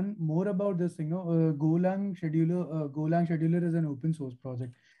 to learn more about this thing, Golang scheduler is an open source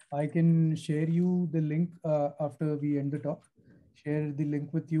project. I can share you the link after we end the talk. Share the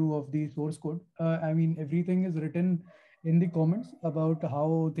link with you of the source code. I mean, everything is written in the comments about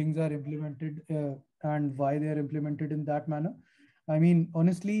how things are implemented and why they are implemented in that manner. I mean,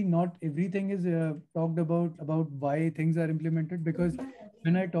 honestly, not everything is talked about why things are implemented, because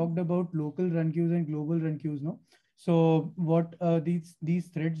when I talked about local run queues and global run queues, no. So what these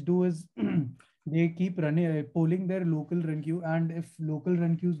threads do is they keep running polling their local run queue, and if local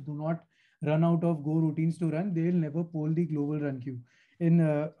run queues do not run out of Go routines to run, they will never poll the global run queue. In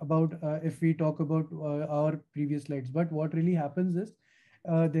about if we talk about our previous slides, but what really happens is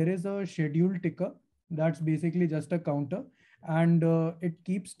there is a schedule ticker that's basically just a counter, and it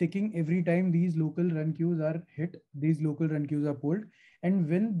keeps ticking every time these local run queues are hit. These local run queues are pulled, and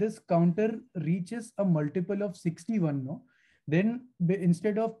when this counter reaches a multiple of 61, no, then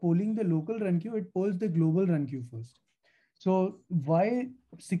instead of polling the local run queue, it polls the global run queue first. So why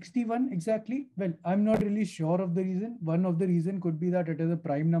 61 exactly? Well, I'm not really sure of the reason. One of the reason could be that it is a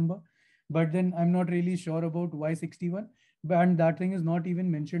prime number, but then I'm not really sure about why 61. And that thing is not even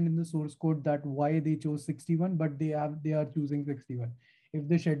mentioned in the source code that why they chose 61, but they are choosing 61. If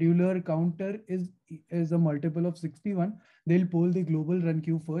the scheduler counter is a multiple of 61, they'll poll the global run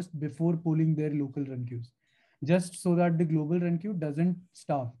queue first before polling their local run queues, just so that the global run queue doesn't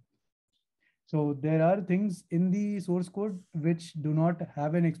starve. So there are things in the source code which do not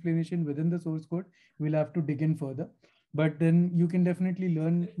have an explanation within the source code. We'll have to dig in further. But then you can definitely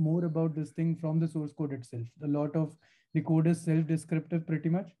learn more about this thing from the source code itself. A lot of the code is self-descriptive pretty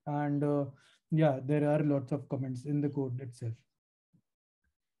much. And yeah, there are lots of comments in the code itself.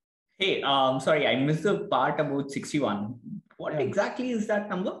 Hey, sorry, I missed the part about 61. What Yeah. exactly is that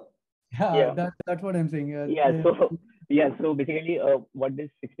number? Yeah, that's what I'm saying. So basically, what this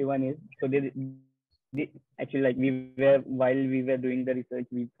 61 is, so they actually, like, while we were doing the research,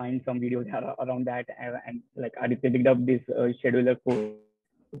 we find some videos around that, and like Aditya picked up this scheduler code.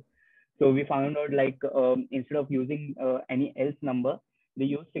 So we found out, like, instead of using any else number, they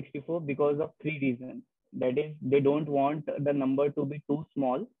use 64 because of three reasons. That is, they don't want the number to be too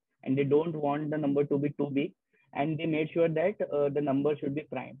small, and they don't want the number to be too big, and they made sure that the number should be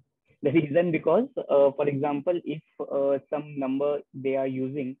prime. The reason, because for example, if some number they are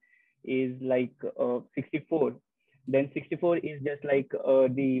using is like 64, then 64 is just like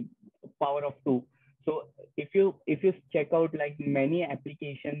the power of 2. So if you check out, like, many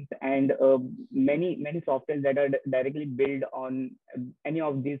applications and many softwares that are directly built on any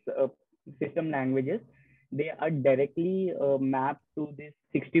of these system languages, they are directly mapped to this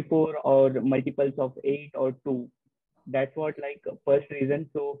 64 or multiples of 8 or 2. That's what, like, first reason.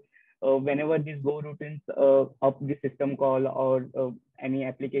 So whenever these Go routines of the system call, or any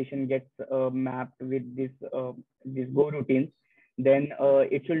application gets mapped with this Go routines, then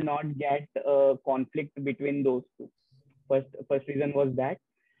it should not get conflict between those two. First reason was that.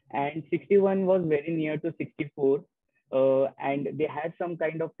 And 61 was very near to 64, and they had some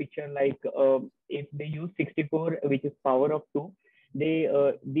kind of picture, like, if they use 64, which is power of 2, they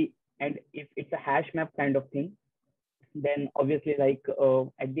the and if it's a hash map kind of thing, then obviously, like,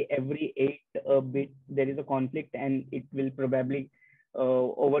 at the every 8 bit there is a conflict, and it will probably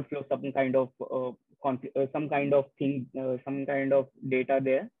overflow some kind of some kind of thing, some kind of data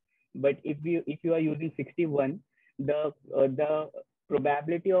there. But if you are using 61, the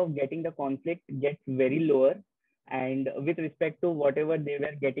probability of getting the conflict gets very lower, and with respect to whatever they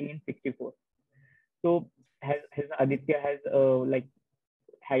were getting in 64. So has Aditya has like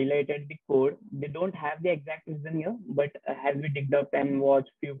highlighted the code. They don't have the exact reason here, but as we digged up and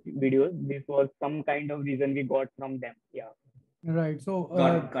watched few videos, this was some kind of reason we got from them. Yeah. Right. So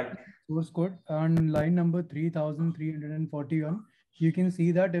Got it. source code on line number 3341, you can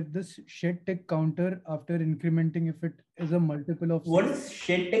see that if this shed tick counter after incrementing, if it is a multiple of What 6, is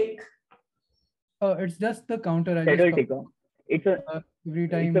shit tick? it's just the counter. I Schedule just tick. It's a every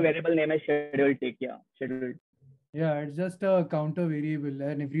it's a time. variable name as schedule tick. Yeah, schedule. Yeah, it's just a counter variable,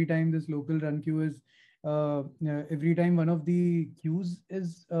 and every time this local run queue is, every time one of the queues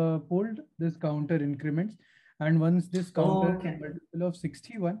is pulled, this counter increments, and once this counter is Okay. multiple of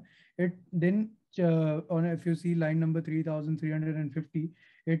 61, it then on if you see line number 3350,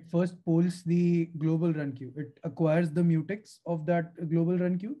 it first polls the global run queue. It acquires the mutex of that global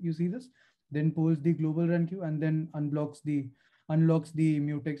run queue. You see this, then polls the global run queue, and then unlocks the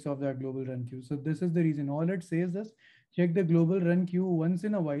mutex of that global run queue. So this is the reason. All it says is check the global run queue once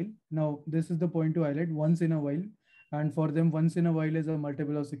in a while. Now, this is the point to highlight, once in a while. And for them, once in a while is a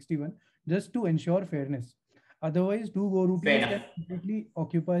multiple of 61, just to ensure fairness. Otherwise, two Goroutines can completely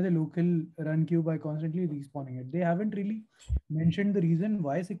occupy the local run queue by constantly respawning it. They haven't really mentioned the reason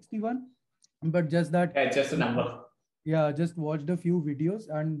why 61, but just that. Yeah, it's just a number. Yeah, just watched a few videos,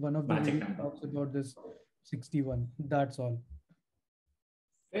 and one of the Magic videos number. talks about this 61. That's all.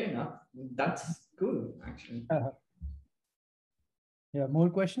 Fair enough. That's cool, actually. Yeah, more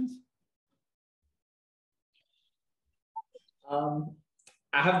questions?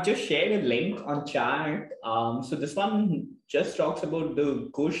 I have just shared a link on chat. So this one just talks about the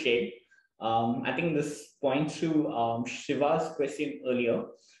Go shed. I think this points to Shiva's question earlier.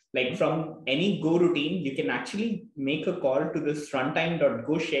 Like from any Go routine, you can actually make a call to this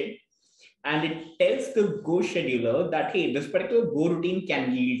runtime.go shed, and it tells the Go scheduler that, hey, this particular Go routine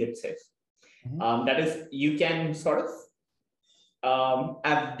can yield itself. That is, you can sort of,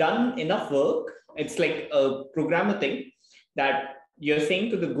 I've done enough work. It's like a programmer thing that you're saying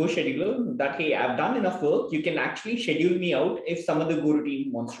to the Go scheduler that, hey, I've done enough work. You can actually schedule me out if some other Go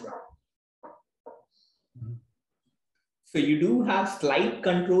routine wants to run. So you do have slight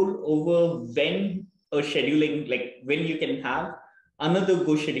control over when a scheduling, like when you can have another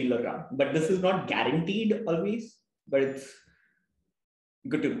Go scheduler run. But this is not guaranteed always, but it's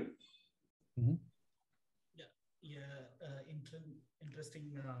good to know.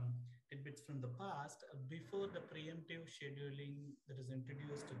 Interesting tidbits from the past. Before the preemptive scheduling that is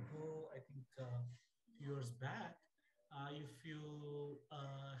introduced to Go, I think years back, if you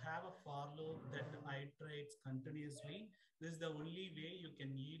have a for loop that iterates continuously, this is the only way you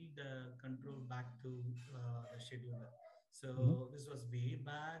can yield the control back to the scheduler. So this was way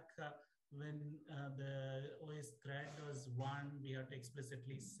back when the OS thread was one, we had to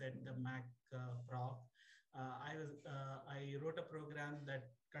explicitly set the Mac proc. I wrote a program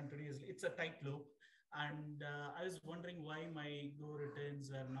that continuously, it's a tight loop, and I was wondering why my Go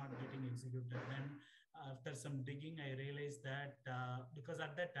returns were not getting executed. Then after some digging, I realized that because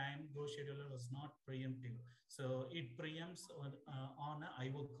at that time Go scheduler was not preemptive, so it preempts on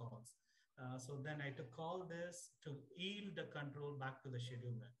IO calls. So then I had to call this to yield the control back to the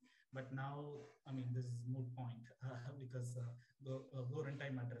scheduler. But now, I mean, this is moot point because Go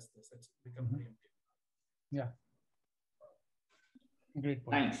runtime address this. It's become preemptive. Yeah. Great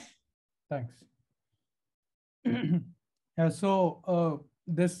point. Thanks. Yeah, so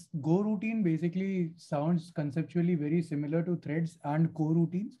this Go routine basically sounds conceptually very similar to threads and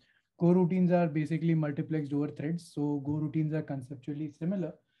coroutines. Coroutines are basically multiplexed over threads. So Go routines are conceptually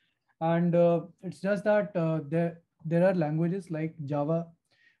similar. And it's just that there are languages like Java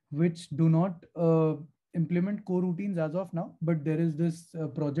which do not implement coroutines as of now, but there is this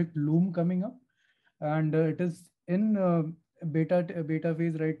project Loom coming up, and it is in beta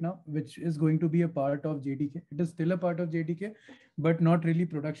phase right now, which is going to be a part of JDK. It is still a part of JDK, but not really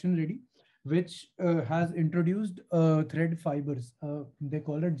production ready, which has introduced thread fibers. They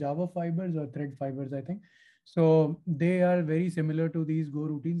call it Java fibers or thread fibers, I think. So they are very similar to these Go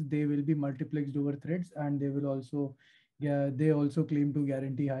routines. They will be multiplexed over threads, and they will also, they also claim to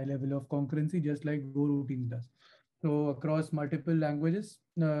guarantee high level of concurrency, just like Go routines does. So across multiple languages,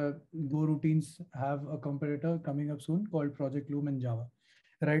 Go routines have a competitor coming up soon called Project Loom in Java.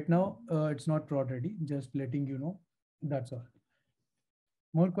 Right now, it's not prod ready, just letting you know. That's all.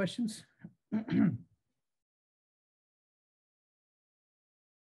 More questions?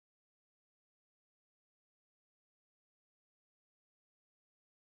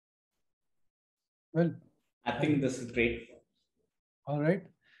 Well, I think this is great. all right.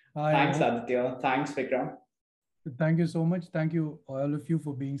 Thanks, Aditya. Thanks, Vikram. Thank you so much. Thank you, all of you,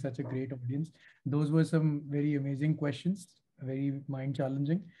 for being such a great audience. Those were some very amazing questions, very mind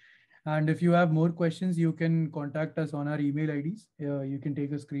challenging. And if you have more questions, you can contact us on our email IDs. You can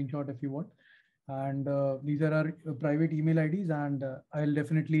take a screenshot if you want. And these are our private email IDs, and I'll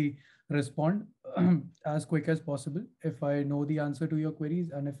definitely respond as quick as possible if I know the answer to your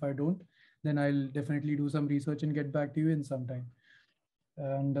queries. And if I don't, then I'll definitely do some research and get back to you in some time.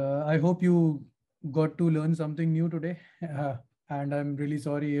 And I hope you got to learn something new today. And I'm really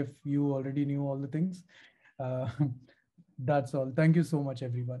sorry if you already knew all the things. Uh, that's all. Thank you so much,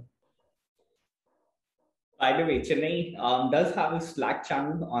 everyone. By the way, Chennai does have a Slack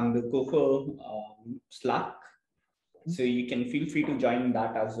channel on the Gopher Slack. So you can feel free to join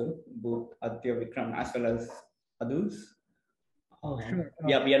that as well, both Aditya Vikram as well as others. Sure.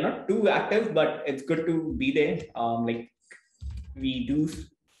 Yeah, we are not too active, but it's good to be there. Like we do,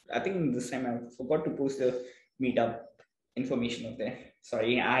 I think this time I forgot to post the meetup information up there.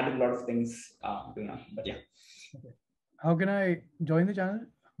 Sorry, I had a lot of things going on, but yeah. Okay. How can I join the channel,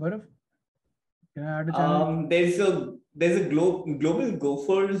 Gaurav? Can I add a channel? There's a global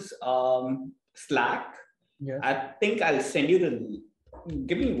Gophers Slack. Yes. I think I'll send you the.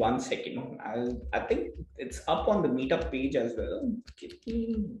 Give me 1 second. I think it's up on the meetup page as well. Give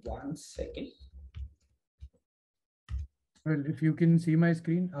me 1 second. Well, if you can see my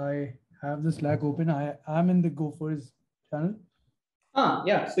screen, I have the Slack open. I am in the Gophers channel.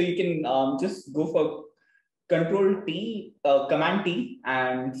 Yeah. So you can just go for Control T, Command T,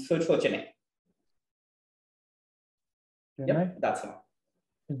 and search for Chennai. Yep, that's one.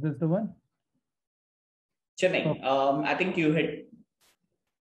 Is this the one? Chennai. Oh. I think you hit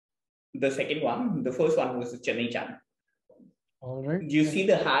the second one. The first one was the Chennai channel. All right. Do you see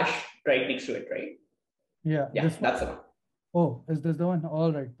the hash right next to it, right? Yeah. Yeah, that's the one. Oh, is this the one?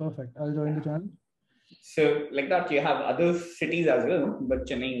 All right, perfect. I'll join the channel. So like that, you have other cities as well, but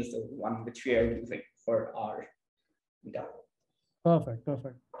Chennai is the one which we are using for our meetup. Perfect,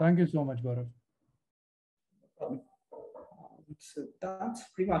 perfect. Thank you so much, Gaurav. So that's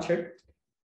pretty much it.